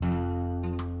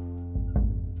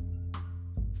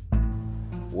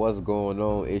What's going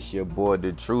on? It's your boy,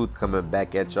 The Truth, coming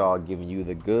back at y'all, giving you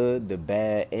the good, the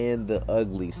bad, and the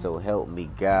ugly. So help me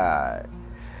God.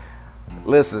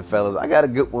 Listen, fellas, I got a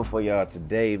good one for y'all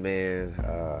today, man.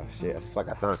 Shit, I feel like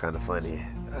I sound kind of funny.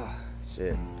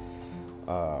 Shit.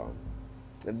 And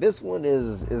this one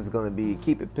is gonna be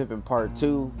Keep It Pimpin' Part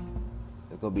 2.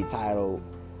 It's gonna be titled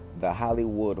The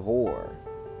Hollywood Whore.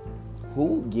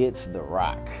 Who gets the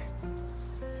rock?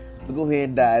 So go ahead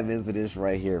and dive into this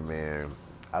right here, man.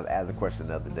 I was asked a question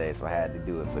the other day, so I had to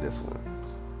do it for this one.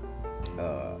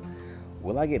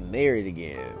 Will I get married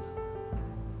again?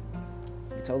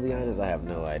 To be totally honest, I have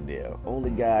no idea. Only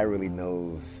God really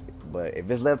knows. But if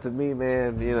it's left to me,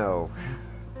 man,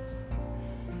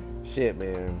 shit,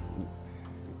 man.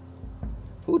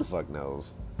 Who the fuck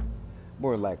knows?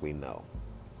 More than likely, no.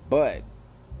 But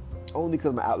only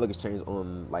because my outlook has changed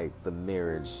on like the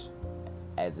marriage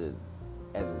as it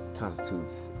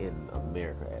constitutes in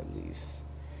America, at least.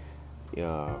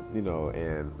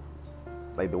 And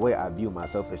like the way I view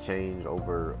myself has changed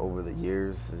over the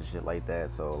years and shit like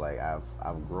that. So like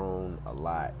I've grown a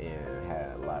lot and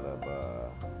had a lot of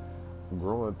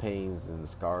growing pains and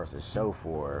scars to show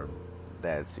for.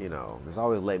 That's it's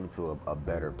always led me to a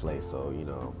better place. So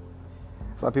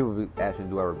some people ask me,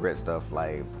 do I regret stuff?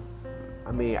 Like,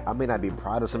 I mean, I may not be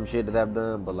proud of some shit that I've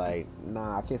done, but like,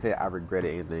 nah, I can't say I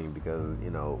regretted anything because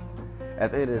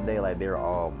at the end of the day, like, they're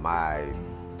all my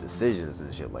decisions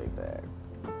and shit like that.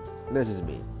 That's just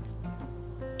me.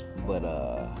 But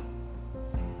I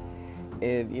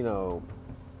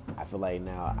feel like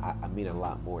now I mean a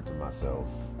lot more to myself.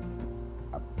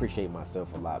 I appreciate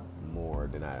myself a lot more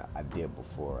than I did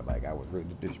before. Like, I was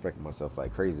really disrespecting myself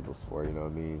like crazy before. You know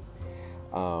what I mean?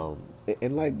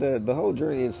 And like the whole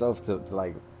journey itself to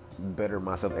like better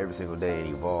myself every single day and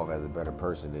evolve as a better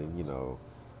person and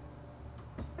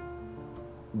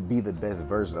be the best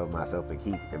version of myself and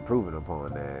keep improving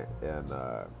upon that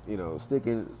and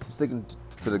sticking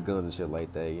to the guns and shit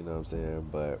like that. You know what I'm saying?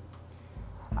 But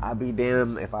I'd be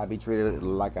damned if I be treated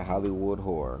like a Hollywood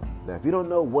whore. Now, if you don't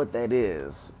know what that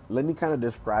is, let me kind of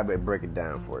describe it and break it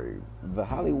down for you. The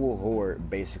Hollywood whore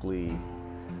basically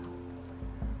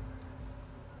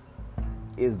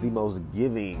is the most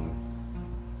giving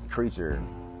creature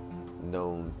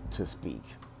known to speak,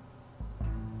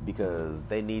 because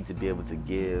they need to be able to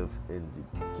give and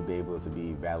to be able to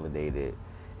be validated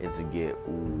and to get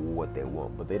what they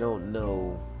want, but they don't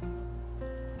know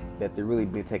that they're really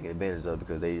being taken advantage of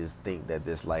because they just think that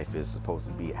this life is supposed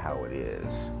to be how it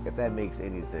is. If that makes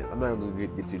any sense. I'm not going to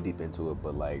get too deep into it,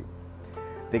 but like,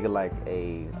 think of like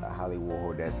a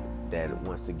Hollywood whore that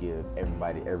wants to give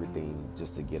everybody everything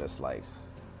just to get a slice.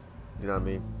 You know what I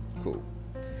mean? Cool.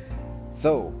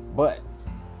 So, but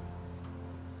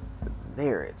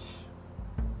marriage.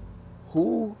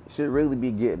 Who should really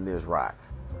be getting this rock?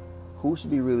 Who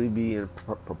should be really being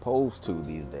proposed to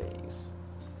these days?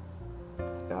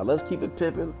 Now, let's keep it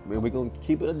pimping. I mean, we're going to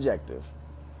keep it objective.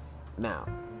 Now,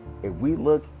 if we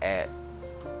look at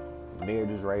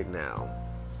marriages right now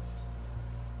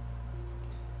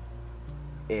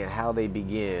and how they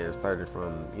begin, starting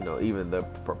from, even the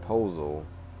proposal,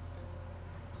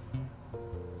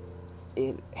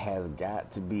 it has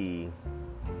got to be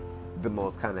the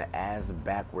most kind of ass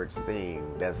backwards thing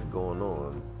that's going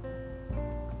on.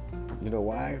 You know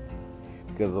why?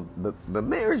 Because the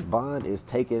marriage bond is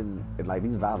taken, like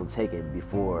these vows are taken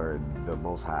before the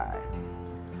Most High.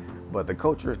 But the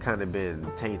culture has kind of been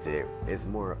tainted. It's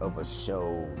more of a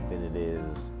show than it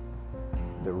is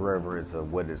the reverence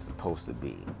of what it's supposed to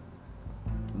be.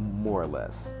 More or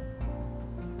less.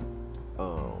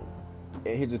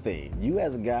 And here's the thing. You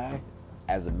as a guy,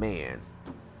 as a man,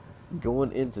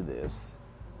 going into this,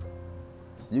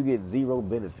 you get zero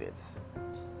benefits.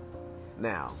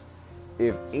 Now,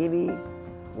 if any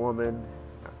women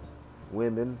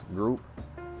group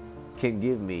can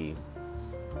give me,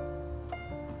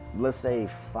 let's say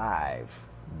 5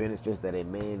 benefits that a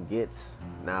man gets.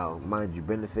 Now, mind you,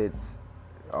 benefits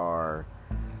are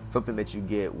something that you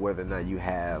get whether or not you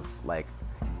have like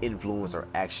influence or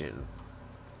action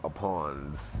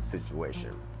upon the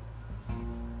situation.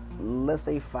 Let's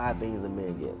say 5 things a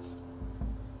man gets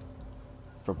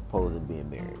for proposing being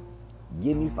married.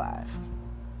 Give me 5.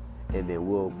 And then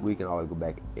we can always go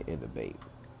back and debate.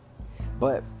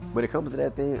 But when it comes to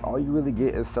that thing, all you really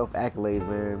get is self-accolades,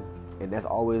 man. And that's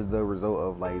always the result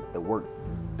of like the work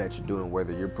that you're doing,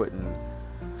 whether you're putting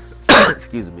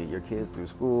your kids through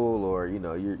school, or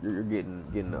you're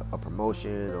getting a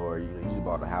promotion, or you just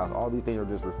bought a house. All these things are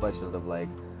just reflections of like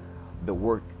the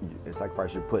work and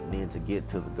sacrifice you're putting in to get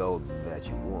to the goal that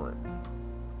you want.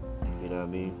 You know what I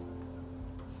mean?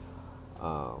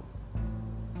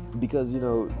 Because,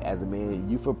 as a man,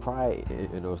 you feel pride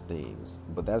in those things,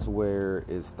 but that's where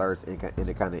it starts and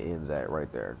it kind of ends at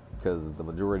right there, because the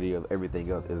majority of everything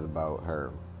else is about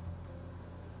her,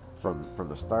 from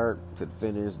the start to the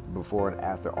finish, before and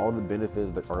after. All the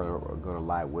benefits that are going to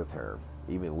lie with her,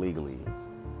 even legally,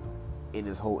 in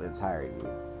this whole entirety.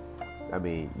 I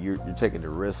mean, you're taking the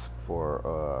risk for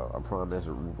a promised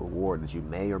reward that you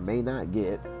may or may not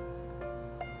get.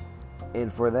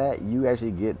 And for that, you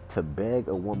actually get to beg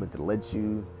a woman to let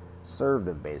you serve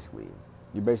them, basically.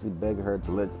 You basically beg her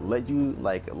to let you,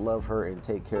 like, love her and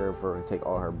take care of her and take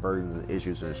all her burdens and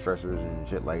issues and stressors and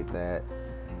shit like that.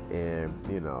 And,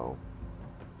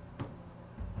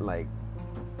 like,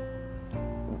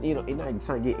 you're not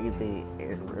trying to get anything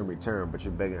in return, but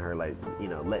you're begging her, like,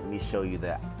 let me show you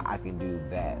that I can do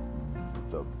that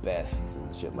the best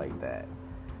and shit like that.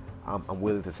 I'm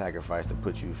willing to sacrifice to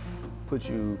put you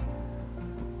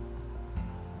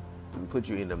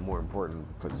in a more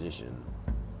important position,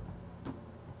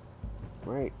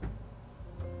 right?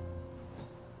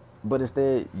 But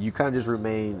instead, you kind of just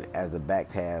remain as a back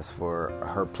pass for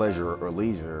her pleasure or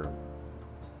leisure.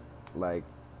 Like,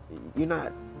 you're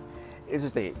not. It's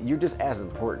just that you're just as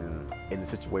important in the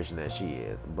situation that she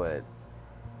is, but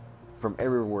from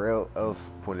everywhere else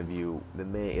point of view, the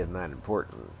man is not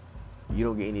important. You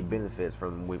don't get any benefits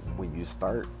from when you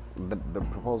start the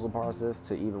proposal process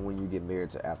to even when you get married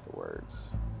to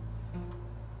afterwards.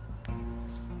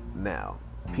 Now,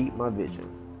 peep my vision.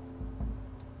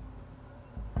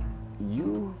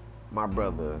 You, my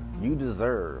brother, you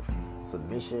deserve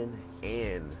submission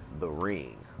and the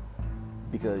ring,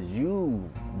 because you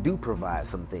do provide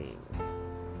some things,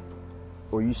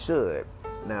 or you should.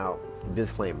 Now,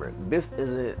 disclaimer, this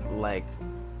isn't like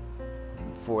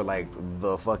for like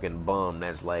the fucking bum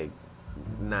that's like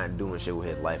not doing shit with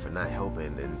his life and not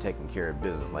helping and taking care of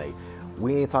business. Like,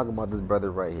 we ain't talking about this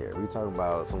brother right here. We talking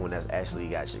about someone that's actually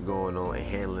got shit going on and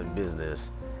handling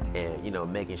business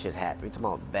and making shit happen. We talking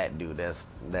about that dude that's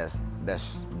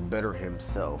better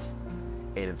himself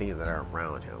and the things that are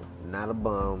around him. Not a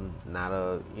bum, not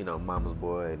a mama's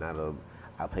boy, not a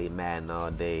I play Madden all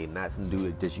day, not some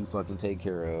dude that you fucking take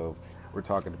care of. We're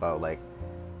talking about like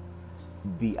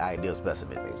the ideal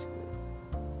specimen, basically.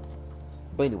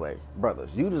 But anyway,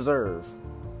 brothers, you deserve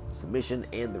submission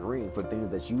and the ring for things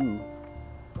that you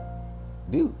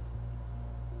do.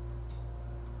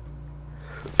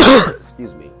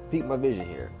 Excuse me. Peep my vision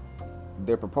here.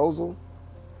 Their proposal,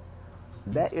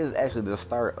 that is actually the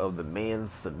start of the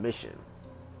man's submission.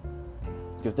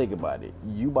 Because think about it.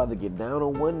 You about to get down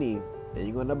on one knee and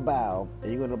you're going to bow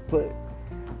and you're going to put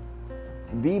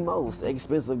the most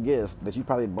expensive gift that you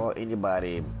probably bought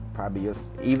anybody, probably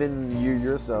even you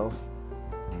yourself.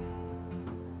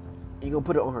 You're going to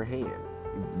put it on her hand.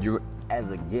 You're as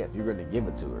a gift. You're going to give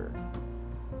it to her.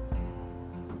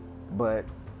 But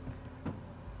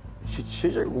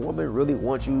should your woman really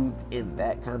want you in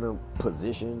that kind of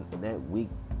position, in that weak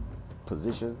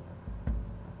position?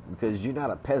 Because you're not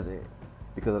a peasant.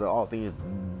 Because of all things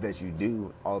that you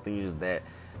do, all things that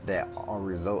are a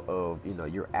result of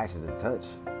your actions and touch.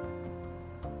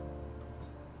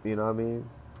 You know what I mean?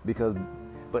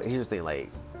 But here's the thing, like,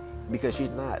 because she's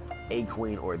not a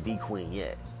queen or the queen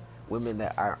yet. Women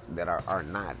that are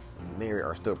not married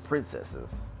are still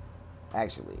princesses,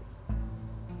 actually.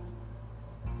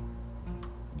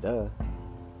 Duh.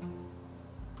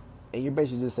 And you're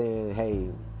basically just saying, hey,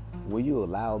 will you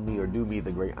allow me or do me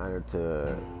the great honor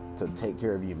to take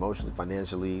care of you emotionally,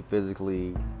 financially,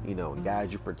 physically,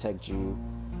 guide you, protect you,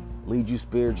 lead you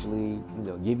spiritually,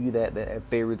 give you that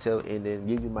fairy tale ending,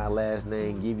 give you my last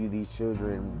name, give you these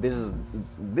children. This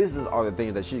is all the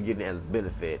things that she's getting as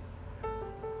benefit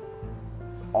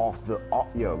off the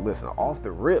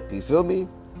rip. You feel me?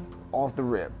 Off the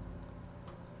rip.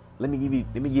 Let me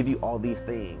give you all these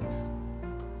things.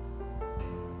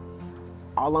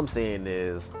 All I'm saying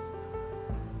is,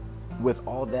 with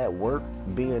all that work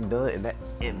being done,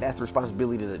 and that's the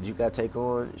responsibility that you gotta take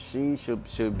on, she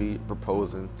should be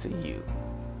proposing to you.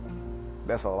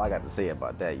 That's all I got to say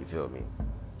about that. You feel me?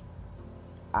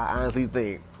 I honestly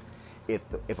think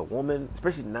if a woman,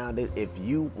 especially nowadays, if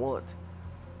you want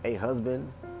a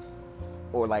husband,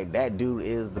 or like that dude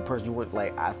is the person you want,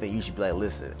 like, I think you should be like,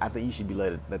 listen, I think you should be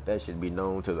like that should be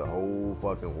known to the whole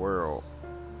fucking world.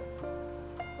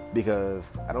 Because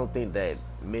I don't think that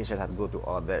men should have to go through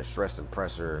all that stress and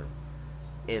pressure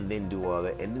and then do all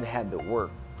that and then have to work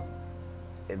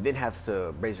and then have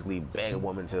to basically beg a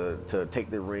woman to take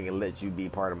the ring and let you be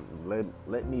part of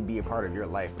let me be a part of your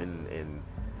life and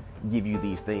give you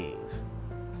these things.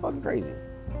 It's fucking crazy.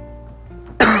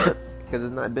 Because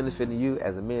it's not benefiting you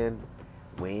as a man.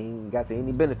 We ain't got to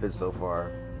any benefits so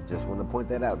far. Just want to point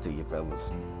that out to you,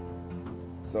 fellas.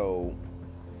 So,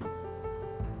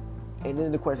 and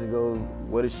then the question goes,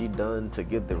 what has she done to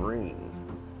get the ring?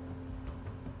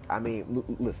 I mean,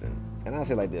 listen, and I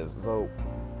say like this. So,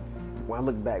 when I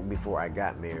look back before I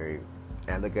got married,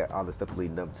 and I look at all the stuff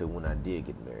leading up to when I did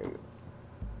get married,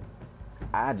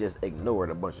 I just ignored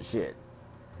a bunch of shit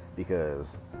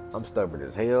because I'm stubborn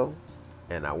as hell,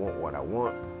 and I want what I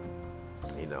want.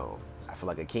 You know, I feel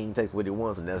like a king takes what he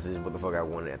wants, and that's just what the fuck I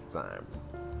wanted at the time.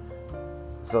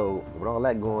 So with all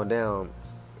that going down,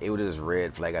 it was just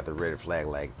red flag after red flag,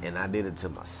 like, and I did it to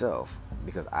myself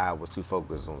because I was too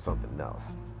focused on something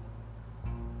else.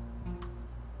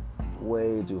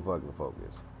 Way too fucking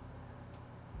focused.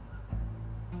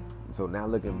 So now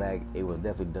looking back, it was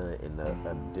definitely done in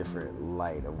a different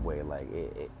light of way. Like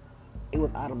it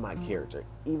was out of my character.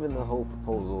 Even the whole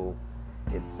proposal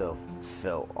itself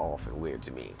felt off and weird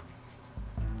to me.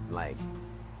 Like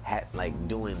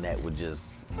doing that was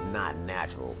just not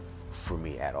natural for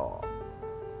me at all.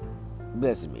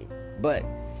 Bless me. But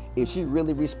if she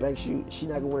really respects you, she's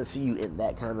not gonna want to see you in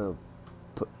that kind of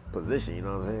position. You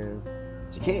know what I'm saying?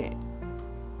 She can't.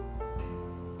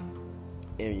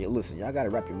 And listen, y'all gotta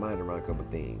wrap your mind around a couple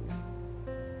things.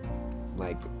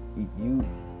 Like you,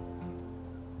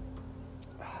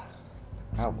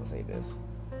 I want to say this.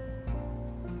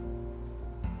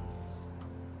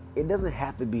 It doesn't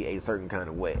have to be a certain kind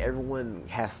of way. Everyone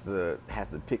has to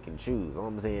pick and choose. All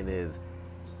I'm saying is,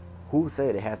 who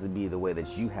said it has to be the way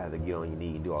that you have to get on your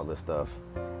knee and do all this stuff,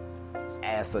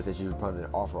 as such that you're probably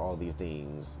offer all these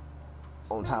things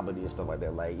on top of these stuff like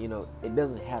that. Like, you know, it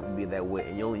doesn't have to be that way,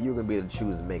 and you're gonna be able to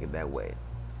choose to make it that way.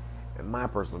 In my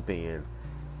personal opinion,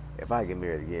 if I get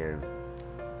married again,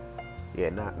 yeah,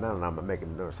 not I'm making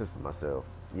another sister myself.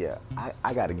 Yeah,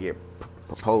 I gotta get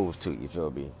proposed to. You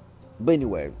feel me? But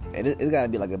anyway, and it's gotta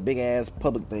be like a big ass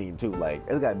public thing too. Like,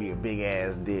 it's gotta be a big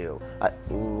ass deal.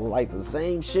 Like the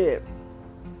same shit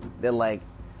that like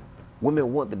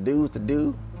women want the dudes to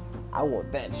do. I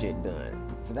want that shit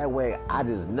done. So that way I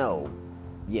just know,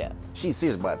 yeah, she's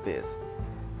serious about this.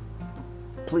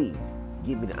 Please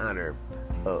give me the honor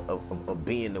of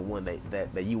being the one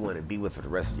that you want to be with for the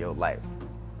rest of your life.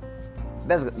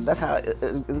 That's how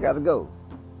it's got to go.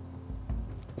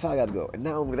 That's how I got to go. And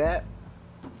not only that,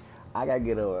 I gotta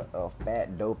get a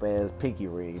fat dope ass pinky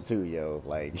ring too, yo.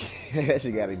 Like that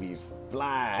shit gotta be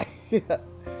fly.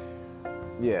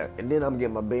 Yeah, and then I'm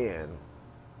getting my band.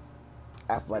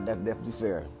 I feel like that's definitely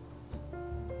fair.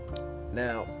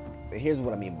 Now, here's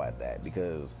what I mean by that,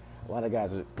 because a lot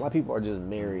of people are just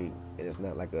married, and it's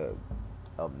not like a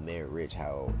marriage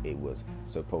how it was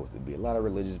supposed to be. A lot of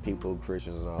religious people,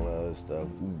 Christians, and all that other stuff.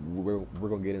 We're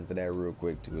gonna get into that real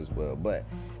quick too as well. But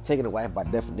taking a wife by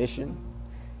definition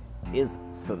is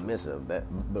submissive. That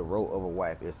the role of a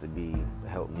wife is to be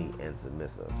helpmeet and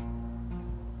submissive.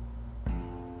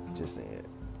 Just saying.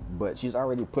 But she's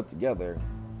already put together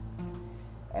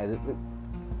as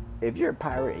if you're a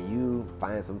pirate and you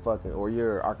find some fucking, or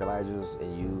you're archaeologist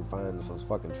and you find some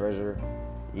fucking treasure,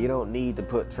 you don't need to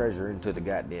put treasure into the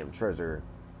goddamn treasure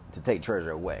to take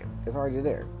treasure away. It's already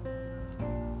there.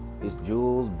 It's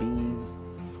jewels, beads,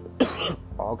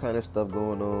 all kind of stuff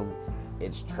going on.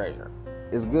 It's treasure.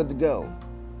 It's good to go.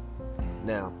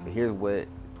 Now, here's what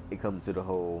it comes to the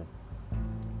whole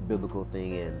biblical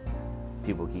thing, and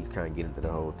people keep trying to get into the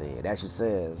whole thing. It actually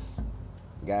says,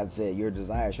 God said, your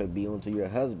desire shall be unto your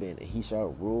husband, and he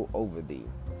shall rule over thee.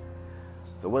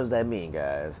 So what does that mean,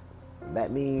 guys?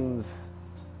 That means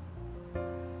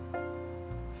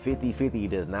 50-50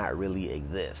 does not really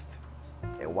exist.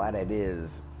 And why that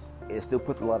is, it still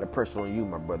puts a lot of pressure on you,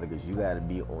 my brother, because you got to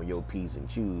be on your P's and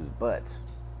Q's. But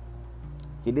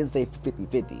he didn't say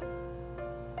 50-50.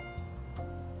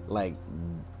 Like,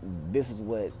 this is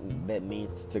what that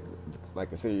means to like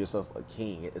consider yourself a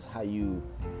king. It's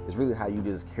really how you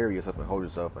just carry yourself and hold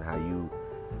yourself, and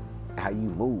how you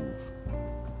move.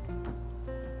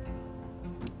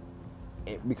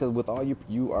 And because with all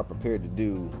you are prepared to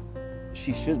do,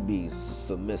 she should be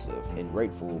submissive and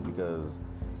grateful because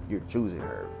you're choosing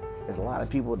her. There's a lot of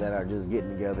people that are just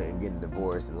getting together and getting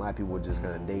divorced, and a lot of people are just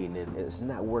kind of dating, and it's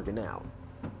not working out.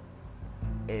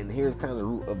 And here's kind of the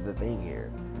root of the thing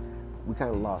here. We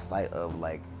kind of lost sight of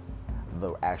like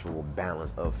the actual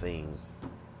balance of things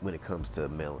when it comes to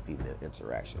male and female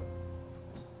interaction.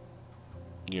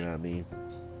 You know what I mean?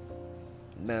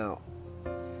 Now,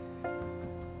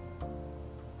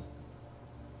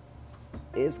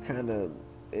 it's kind of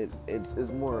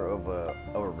it's more of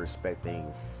a respect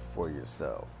thing for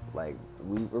yourself. Like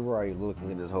we're already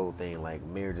looking at this whole thing like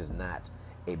marriage is not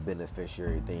a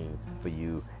beneficiary thing for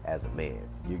you as a man.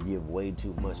 You give way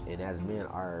too much, and as men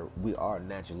we are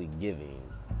naturally giving.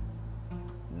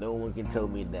 No one can tell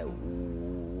me that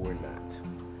we're not.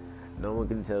 No one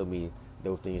can tell me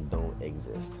those things don't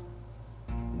exist.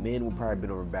 Men will probably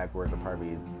bend over backwards and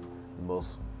probably the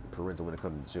most parental when it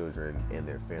comes to children and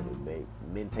their family.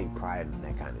 Men take pride in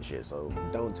that kind of shit. So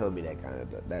don't tell me that kind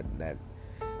of that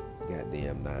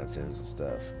goddamn nonsense and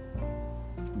stuff.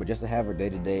 But just to have her day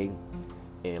to day,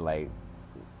 and like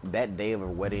that day of her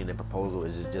wedding and proposal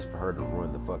is just for her to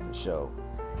run the fucking show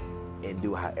and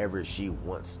do however she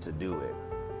wants to do it.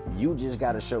 You just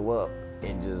gotta show up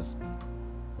and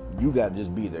you gotta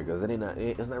just be there, because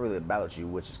it's not really about you,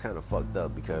 which is kind of fucked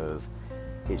up because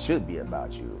it should be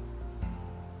about you.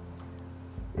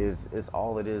 It's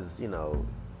all it is,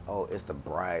 oh, it's the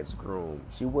bride's groom.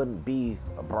 She wouldn't be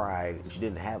a bride if she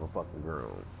didn't have a fucking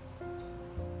groom.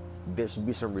 There should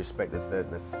be some respect that's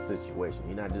in this situation.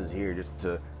 You're not just here just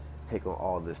to take on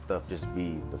all this stuff, just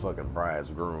be the fucking bride's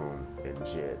groom and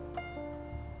shit.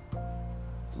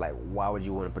 Like, why would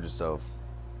you want to put yourself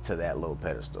to that low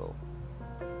pedestal?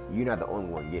 You're not the only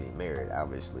one getting married,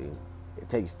 obviously. It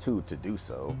takes two to do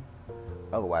so.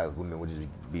 Otherwise, women would just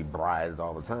be brides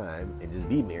all the time and just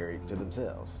be married to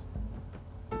themselves.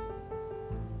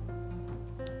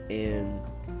 And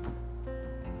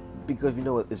because you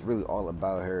know what it's really all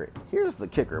about her. Here's the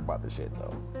kicker about the shit,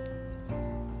 though.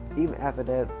 Even after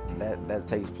that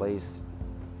takes place,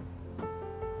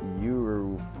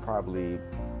 you've probably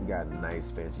got a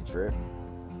nice fancy trip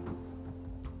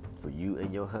for you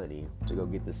and your honey to go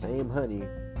get the same honey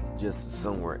just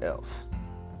somewhere else.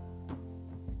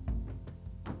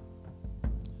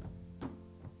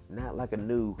 Not like a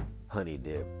new honey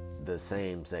dip, the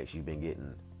same sex you've been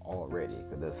getting already,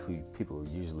 because that's who people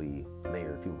usually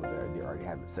marry, people that they're already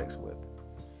having sex with.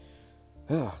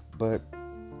 But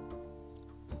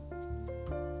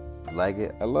like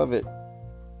it, I love it.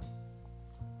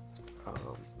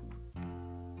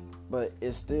 But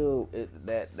it's still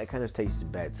that kind of takes you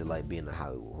back to like being a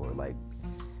Hollywood whore. Like,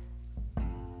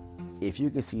 if you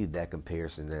can see that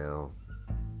comparison now,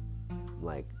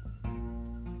 like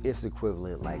it's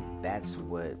equivalent. Like that's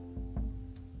what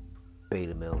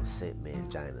beta male scent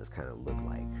manginas kind of look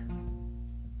like.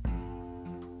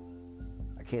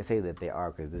 I can't say that they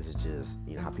are, because this is just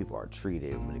how people are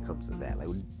treated when it comes to that. Like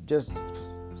just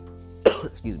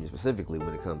excuse me, specifically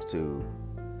when it comes to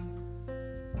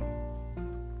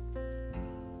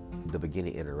the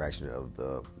beginning interaction of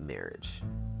the marriage.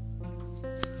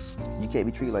 You can't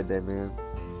be treated like that, man.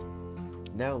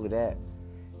 Not only that,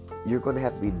 you're going to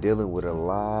have to be dealing with a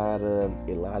lot of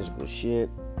illogical shit,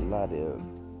 a lot of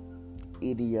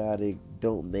idiotic,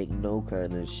 don't make no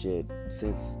kind of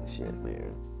sense shit,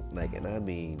 man. Like, and I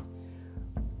mean,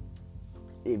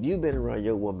 if you've been around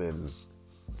your woman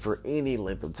for any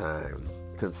length of time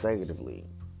consecutively,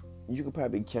 you could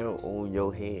probably count on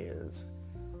your hands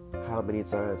how many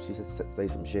times she say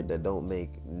some shit that don't make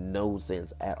no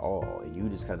sense at all, and you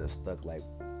just kind of stuck like,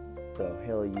 the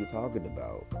hell are you talking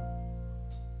about?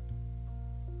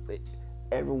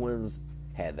 Everyone's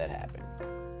had that happen.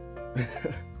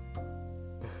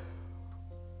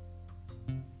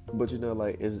 But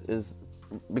like it's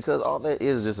because all that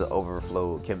is just an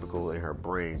overflow chemical in her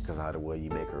brain, because how the way you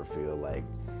make her feel. Like,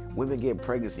 women get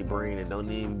pregnancy brain and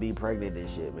don't even be pregnant and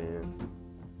shit, man.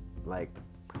 Like,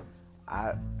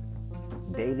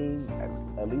 dating,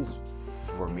 at least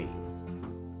for me,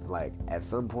 like at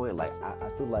some point, like I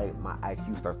feel like my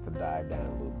IQ starts to dive down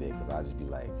a little bit, because I just be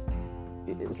like,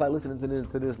 it's like listening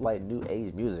to this like new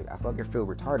age music. I fucking feel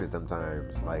retarded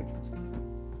sometimes. Like,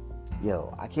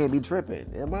 yo, I can't be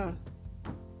tripping, am I?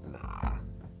 Nah,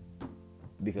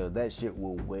 because that shit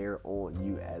will wear on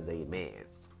you as a man,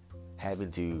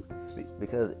 having to,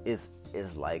 because it's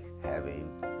like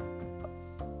having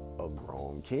a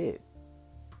grown kid.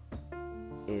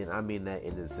 And I mean that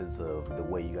in the sense of the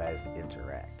way you guys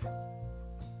interact.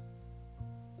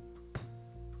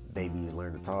 Babies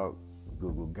learn to talk,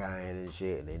 Google Guyan and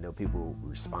shit, and they know people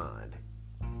respond.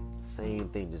 Same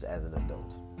thing just as an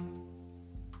adult.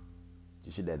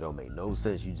 Just shit that don't make no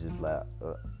sense, you just like,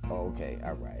 okay,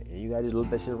 alright. And you gotta just let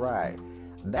that shit ride.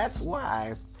 That's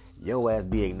why your ass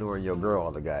be ignoring your girl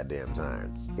all the goddamn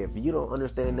time. If you don't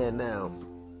understand that now,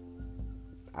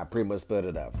 I pretty much spelled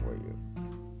it out for you.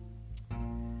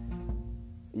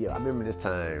 Yeah, I remember this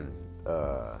time,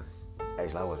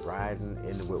 actually I was riding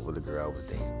in the whip with a girl I was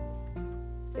dating.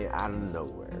 And out of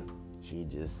nowhere, she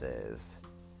just says,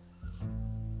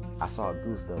 I saw a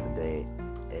goose the other day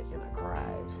and I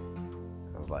cried.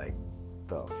 I was like,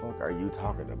 the fuck are you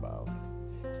talking about?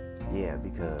 Yeah,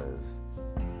 because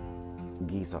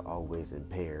geese are always in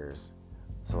pairs.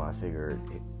 So I figured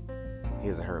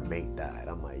his or her mate died.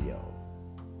 I'm like, yo,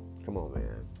 come on,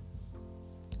 man.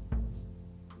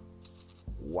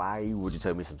 Why would you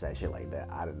tell me some sad shit like that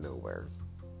out of nowhere?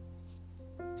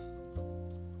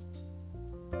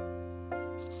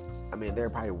 I mean, there are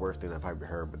probably worse things I've probably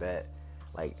heard, but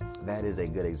that is a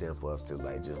good example of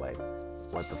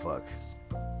what the fuck?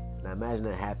 Now imagine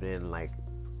that happening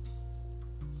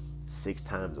 6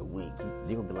 times a week.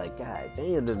 You're gonna be like, God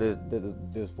damn,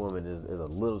 this woman is a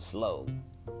little slow.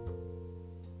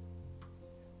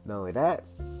 Not only that,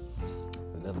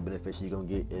 another benefit she's gonna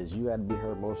get is you gotta be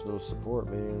her emotional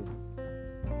support, man.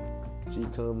 She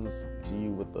comes to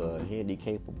you with a handy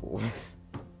capable.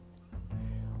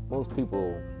 Most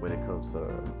people, when it comes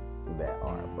to that,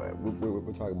 are, but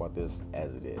we're talking about this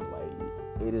as it is.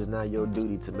 Like, it is not your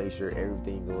duty to make sure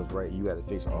everything goes right. You gotta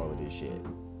fix all of this shit.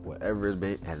 Whatever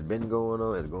has been going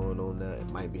on is going on now. It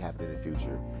might be happening in the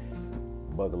future.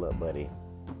 Buckle up, buddy.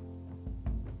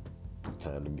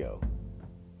 Time to go.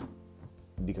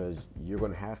 Because you're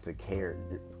going to have to care.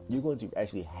 You're going to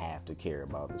actually have to care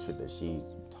about the shit that she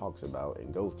talks about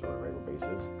and goes through on a regular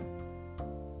basis.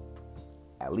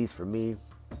 At least for me,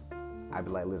 I'd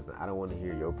be like, listen, I don't want to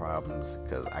hear your problems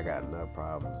because I got enough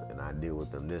problems and I deal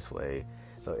with them this way.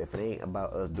 So if it ain't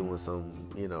about us doing some,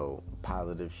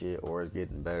 positive shit or it's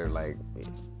getting better,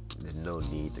 there's no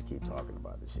need to keep talking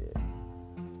about the shit.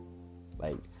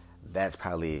 That's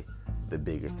probably the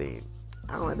biggest thing.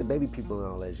 I don't like the baby people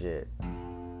and all that shit.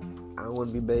 I don't want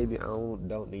to be baby. I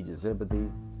don't need your sympathy.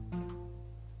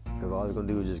 Because all it's going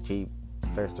to do is just keep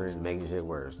festering and making shit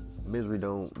worse. Misery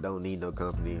don't need no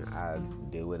company. I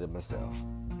deal with it myself.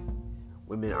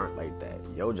 Women aren't like that.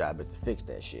 Your job is to fix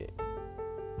that shit.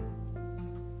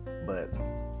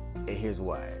 And here's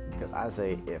why. Because I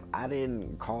say, if I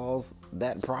didn't cause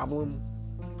that problem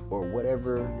or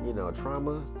whatever,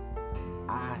 trauma,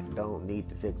 I don't need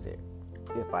to fix it.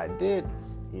 If I did,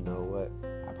 you know what?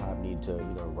 I probably need to,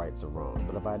 right some wrong.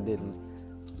 But if I didn't,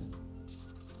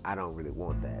 I don't really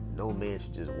want that. No man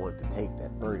should just want to take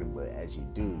that burden, but as you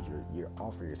do, you're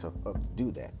offering yourself up to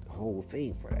do that. The whole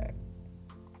thing for that.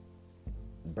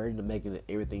 The burden of making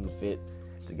everything fit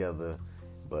together.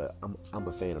 But I'm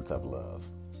a fan of tough love.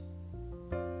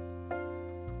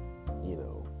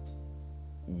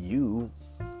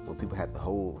 When people have to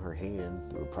hold her hand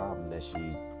through a problem that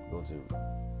she's going to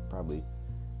probably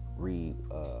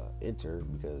enter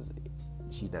because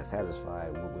she's not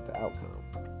satisfied with the outcome.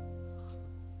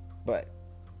 But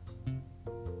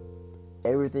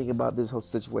everything about this whole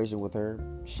situation with her,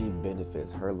 she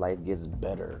benefits. Her life gets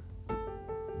better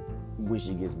when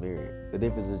she gets married. The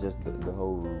difference is just the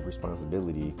whole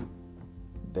responsibility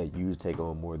that you take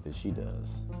on more than she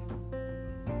does.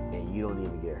 And you don't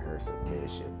even get her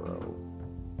submission, bro.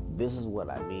 This is what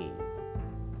I mean.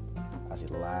 I see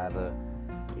a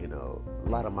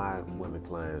lot of my women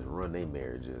clients run their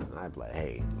marriages, and I'd be like,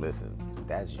 hey, listen,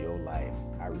 that's your life.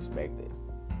 I respect it.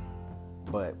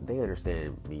 But they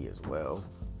understand me as well.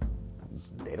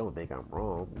 They don't think I'm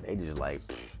wrong. They just like,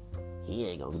 he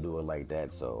ain't gonna do it like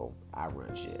that, so I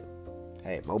run shit.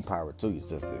 Hey, more power to you,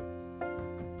 sister.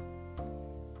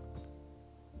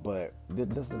 But this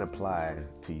doesn't apply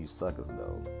to you suckers,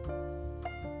 though.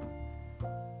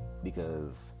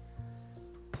 Because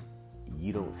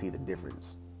you don't see the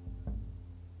difference.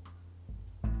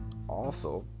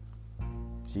 Also,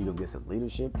 she gonna get some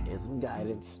leadership and some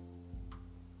guidance.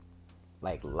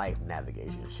 Like life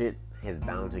navigation. Shit is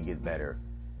bound to get better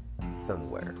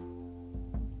somewhere.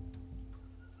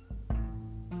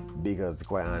 Because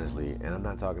quite honestly, and I'm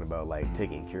not talking about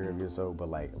taking care of yourself, but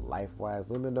life-wise,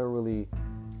 women don't really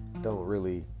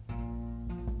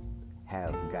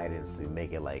have guidance to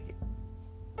make it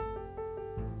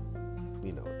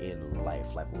in life.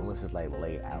 Unless it's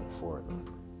laid out for them.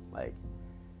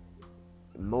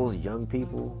 Most young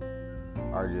people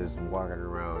are just walking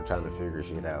around trying to figure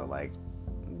shit out.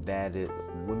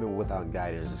 Women without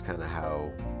guidance is kind of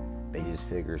how they just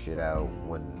figure shit out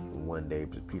one day, a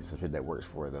piece of shit that works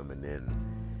for them, and then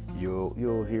you'll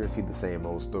see the same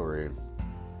old story.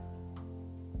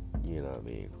 You know what I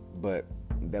mean? But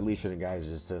that leadership and guidance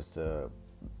is just to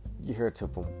get her to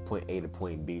from point A to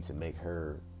point B to make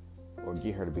her, or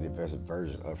get her to be the best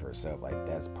version of herself.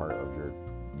 That's part of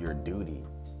your duty.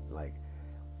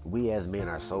 We as men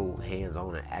are so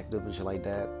hands-on and active and shit like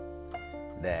that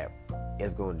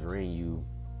it's gonna drain you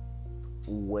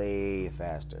way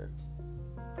faster.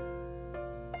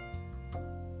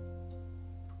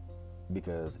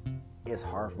 Because it's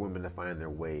hard for women to find their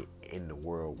way in the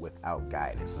world without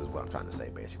guidance, is what I'm trying to say,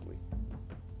 basically.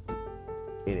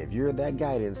 And if you're that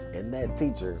guidance and that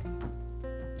teacher,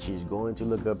 she's going to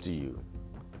look up to you.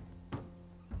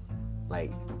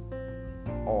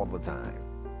 all the time.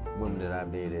 Women that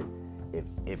I've dated,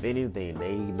 if anything,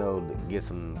 they know to get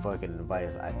some fucking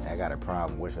advice. I got a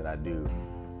problem. What should I do?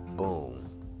 Boom.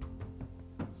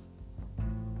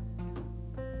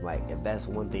 Like, if that's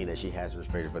one thing that she has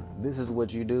respect for, this is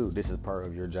what you do. This is part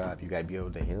of your job. You gotta be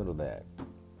able to handle that.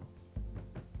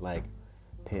 Like,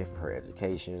 pay for her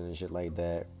education and shit like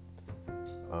that.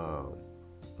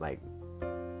 Like,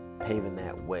 paving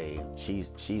that way.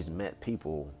 She's met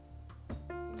people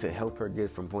to help her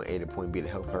get from point A to point B, to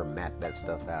help her map that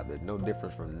stuff out. There's no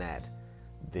difference from that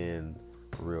than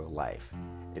real life.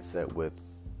 Except with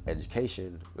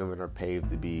education, women are paved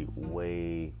to be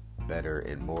way better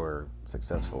and more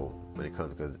successful when it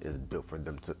comes, because it's built for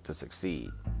them to succeed.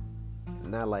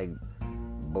 Not like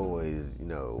boys,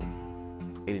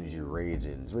 energy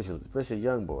raging, especially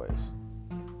young boys.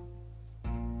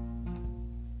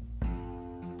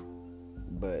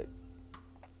 But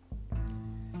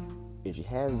if she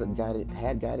had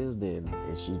guidance then,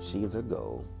 and she achieved her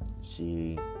goal,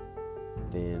 she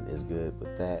then is good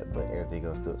with that. But everything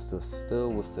else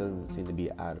still will seem to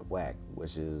be out of whack,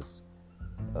 which is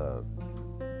a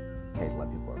case a lot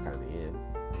of people are kind of in,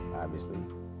 obviously.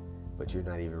 But you're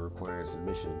not even requiring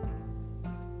submission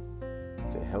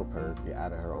to help her get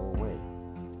out of her own way.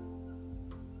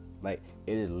 Like,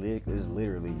 it is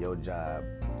literally your job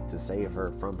to save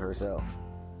her from herself,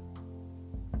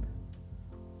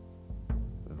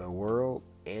 the world,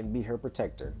 and be her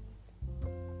protector.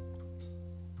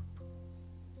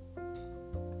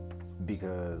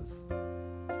 Because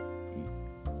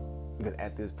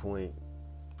at this point,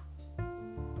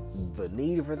 the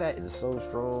need for that is so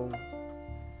strong,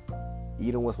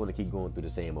 you don't want to keep going through the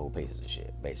same old paces and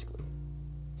shit, basically.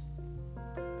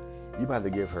 You about to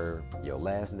give her your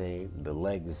last name, the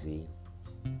legacy,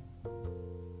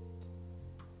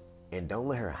 and don't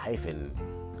let her hyphen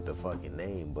the fucking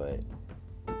name, but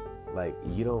like,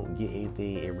 you don't get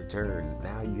anything in return.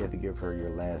 Now you have to give her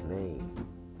your last name.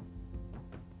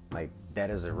 Like, that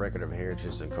is a record of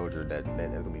heritage and culture that is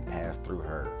going to be passed through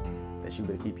her, that you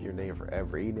better keep your name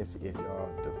forever, even if y'all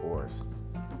divorce.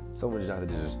 Someone's not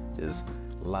just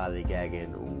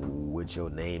lollygagging with your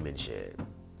name and shit.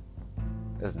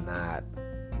 That's not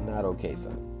okay,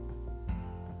 son.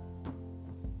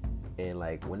 And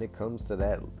like, when it comes to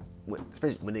that,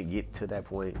 especially when it get to that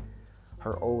point,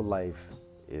 her old life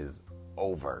is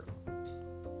over.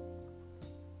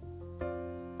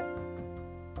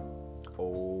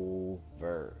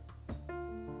 Over.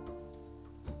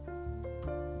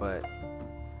 But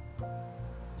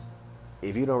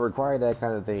if you don't require that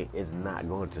kind of thing, it's not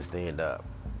going to stand up.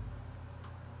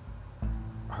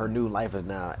 Her new life is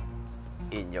now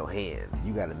in your hands.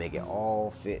 You got to make it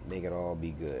all fit, make it all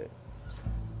be good.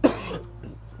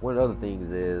 One of the other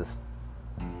things is,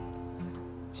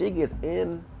 she gets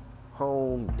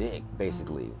in-home dick,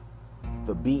 basically.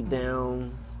 The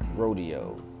beat-down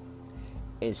rodeo.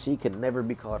 And she can never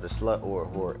be called a slut or a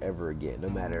whore ever again, no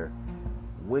matter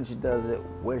when she does it,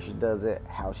 where she does it,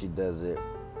 how she does it.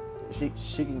 She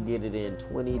can get it in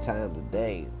 20 times a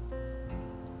day,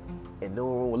 and no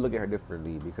one will look at her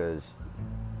differently, because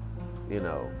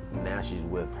now she's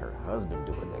with her husband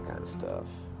doing that kind of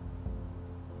stuff.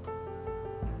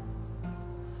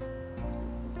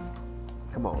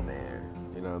 Come on, man.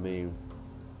 You know what I mean?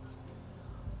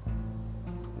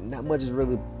 Not much is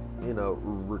really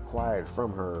required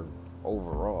from her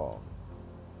overall.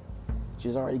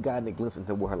 She's already gotten a glimpse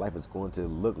into what her life is going to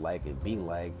look like and be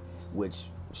like, which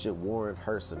should warrant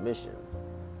her submission,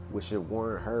 which should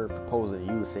warrant her proposing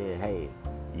you, saying, hey,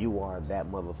 you are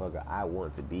that motherfucker I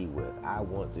want to be with. I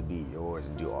want to be yours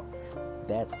and do all.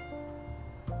 That's,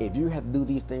 if you have to do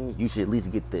these things, you should at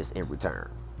least get this in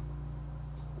return.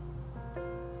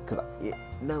 Because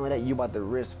not only that, you about to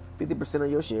risk 50%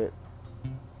 of your shit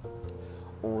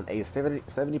on a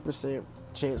 70%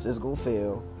 chance it's going to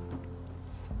fail.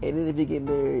 And then if you get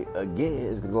married again,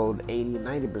 it's going to go 80,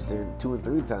 90%, 2 and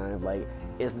 3 times. Like,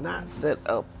 it's not set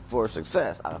up for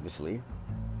success, obviously.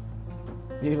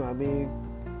 You know what I mean?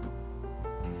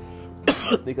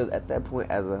 Because at that point,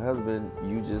 as a husband,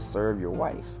 you just serve your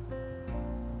wife.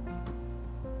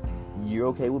 You're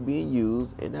okay with being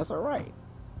used, and that's all right.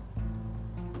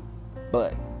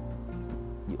 But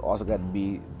you also got to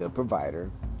be the provider.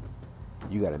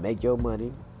 You got to make your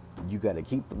money. You got to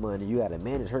keep the money. You got to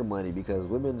manage her money, because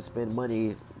women spend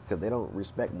money because they don't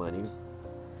respect money.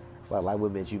 So a lot of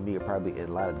women that you meet are probably in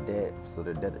a lot of debt, so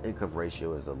their debt-to-income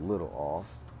ratio is a little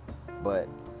off. But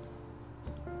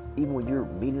even when you're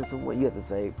meeting someone, you have to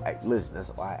say, hey, listen, that's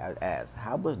why I asked,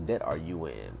 how much debt are you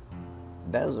in?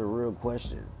 That is a real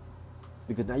question.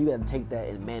 Because now you got to take that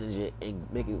and manage it and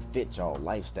make it fit y'all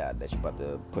lifestyle that you're about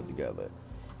to put together.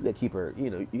 You gotta keep her,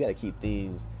 you gotta keep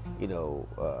things,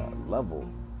 level.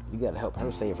 You gotta help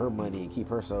her save her money and keep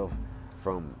herself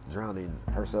from drowning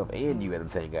herself and you at the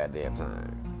same goddamn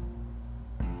time.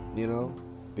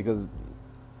 Because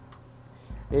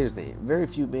here's the thing: very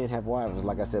few men have wives,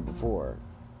 like I said before.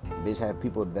 They just have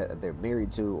people that they're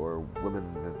married to or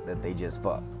women that they just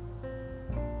fuck.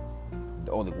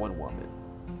 Only one woman.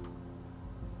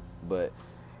 But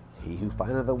he who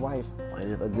findeth a wife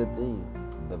findeth a good thing,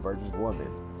 the virtuous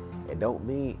woman. It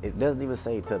doesn't even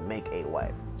say to make a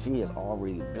wife. She is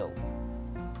already built.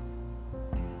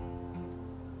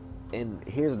 And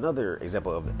here's another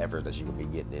example of the effort that she could be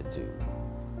getting into.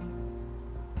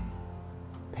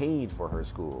 Paying for her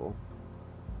school,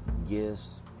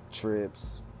 gifts,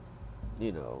 trips,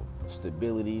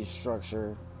 stability,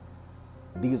 structure.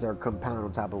 These are compound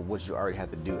on top of what you already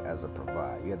have to do as a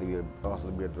provider. You have to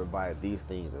also be able to provide these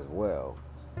things as well.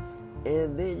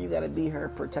 And then you got to be her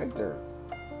protector.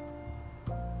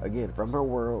 Again, from the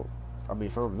world,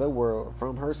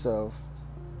 from herself,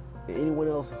 and anyone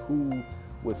else who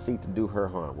would seek to do her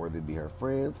harm, whether it be her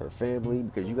friends, her family,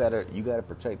 because you gotta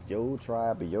protect your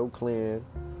tribe and your clan.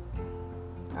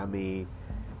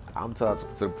 I'm talking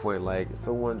to the point like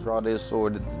someone draw their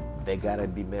sword, they gotta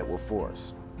be met with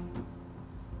force.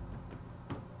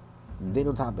 Then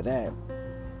on top of that,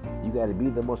 you gotta be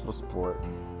the emotional support,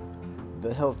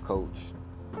 the health coach,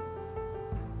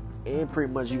 and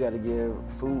pretty much you gotta give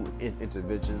food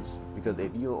interventions, because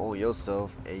if you're on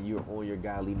yourself and you're on your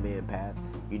godly man path,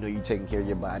 you're taking care of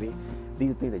your body.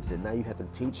 These things that now you have to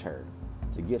teach her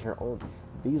to get her on.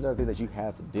 These are things that you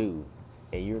have to do,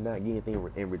 and you're not getting anything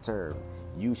in return.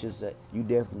 You should say you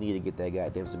definitely need to get that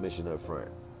goddamn submission up front,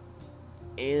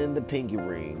 and the pinky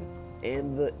ring,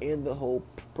 and the whole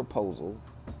proposal.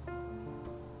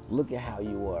 Look at how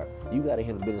you are. You gotta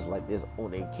handle business like this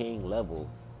on a king level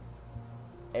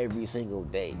every single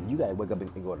day. You gotta wake up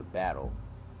and go to battle.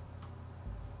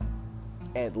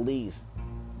 At least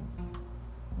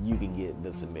you can get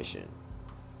the submission.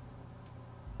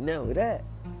 Now with that,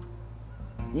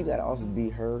 you gotta also be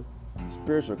her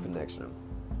spiritual connection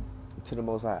to the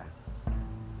Most High.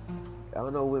 I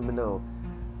don't know if women know,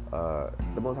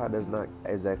 the Most High does not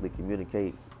exactly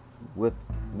communicate with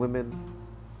women,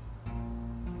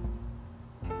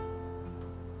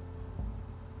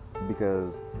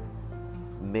 because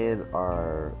men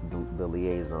are the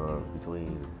liaison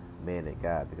between man and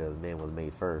God, because man was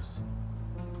made first,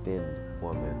 then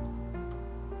woman.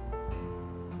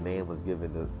 Man was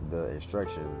given the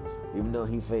instructions, even though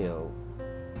he failed,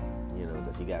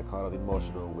 because he got caught up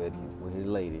emotional with his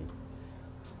lady.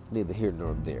 Neither here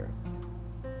nor there.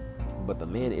 But the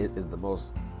man is the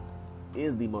most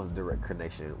direct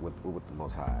connection with the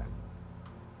Most High.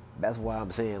 That's why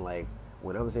I'm saying, like,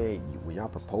 when y'all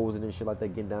proposing and shit like that,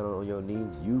 getting down on your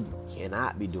knees, you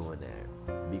cannot be doing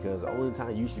that, because the only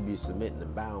time you should be submitting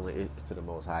and bowing is to the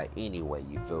Most High anyway.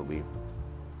 You feel me?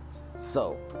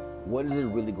 So, what is it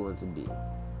really going to be?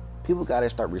 People gotta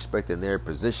start respecting their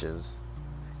positions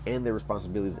and their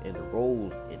responsibilities and the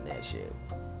roles in that shit.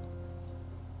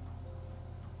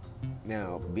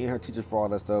 Now, being her teacher for all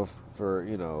that stuff, for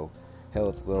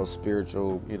health, wealth,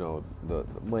 spiritual, the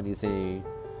money thing.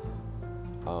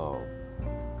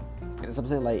 And that's what I'm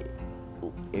saying, like,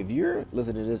 if you're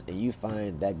listening to this and you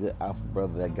find that good alpha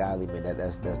brother, that godly man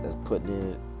that's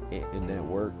putting in that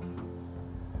work,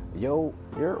 your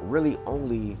really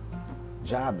only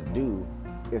job to do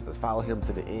is to follow him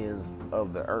to the ends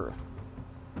of the earth.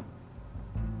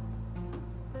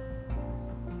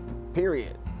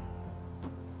 Period.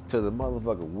 Till the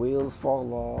motherfucking wheels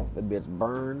fall off, the bitch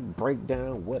burn, break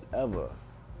down, whatever.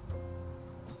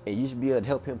 And you should be able to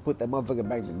help him put that motherfucker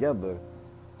back together,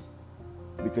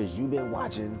 because you've been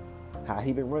watching how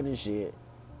he been running shit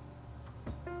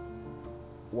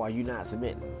while you not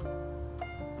submitting.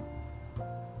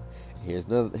 Here's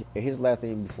the last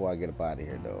thing before I get up out of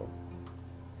here, though.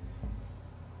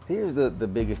 Here's the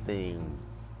biggest thing.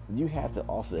 You have to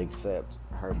also accept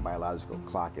her biological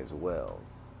clock as well,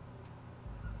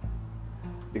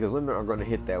 because women are going to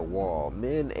hit that wall.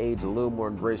 Men age a little more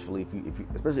gracefully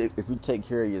especially if you take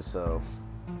care of yourself.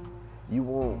 You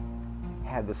won't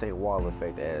have the same wall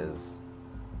effect as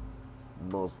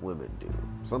most women do.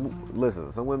 Some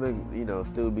women,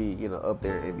 still be, up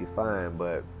there and be fine,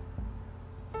 but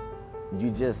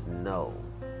you just know.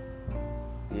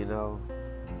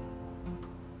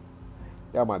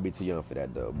 Y'all might be too young for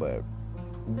that though, but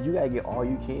you gotta get all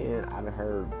you can out of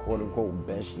her quote unquote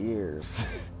best years.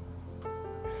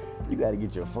 You gotta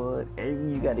get your fun, and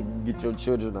you gotta get your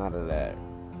children out of that.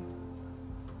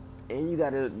 And you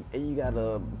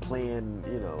gotta plan,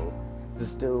 to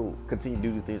still continue to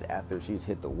do these things after she's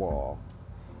hit the wall.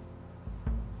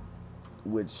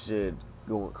 which should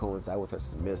go and coincide with her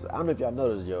submissive. I don't know if y'all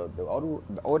noticed, yo. The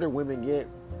older women get,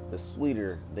 the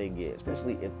sweeter they get,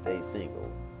 especially if they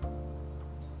single.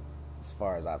 As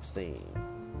far as I've seen,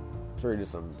 I'm sure there's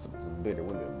some bitter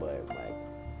women, but like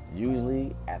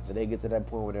usually after they get to that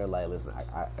point where they're like, listen,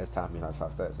 it's time for me to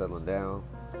start settling down.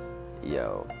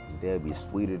 Yo, they'll be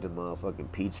sweeter than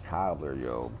motherfucking peach cobbler,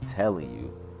 yo. I'm telling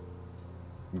you.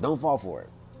 Don't fall for it.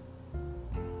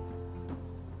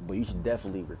 But you should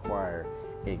definitely require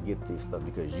and get this stuff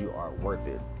because you are worth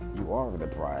it. You are the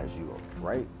prize, you are,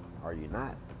 right? Are you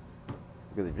not?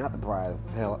 Because if you're not the prize,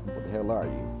 what the hell are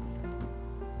you?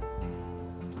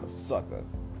 A sucker.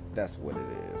 That's what it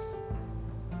is.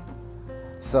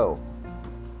 So,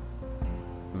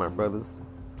 my brothers,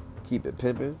 keep it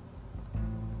pimping.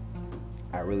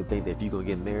 I really think that if you're going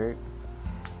to get married,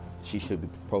 she should be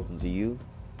proposing to you.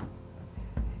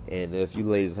 And if you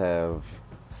ladies have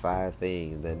 5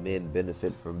 things that men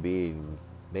benefit from being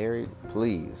married,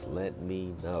 please let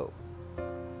me know.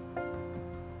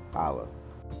 Holla.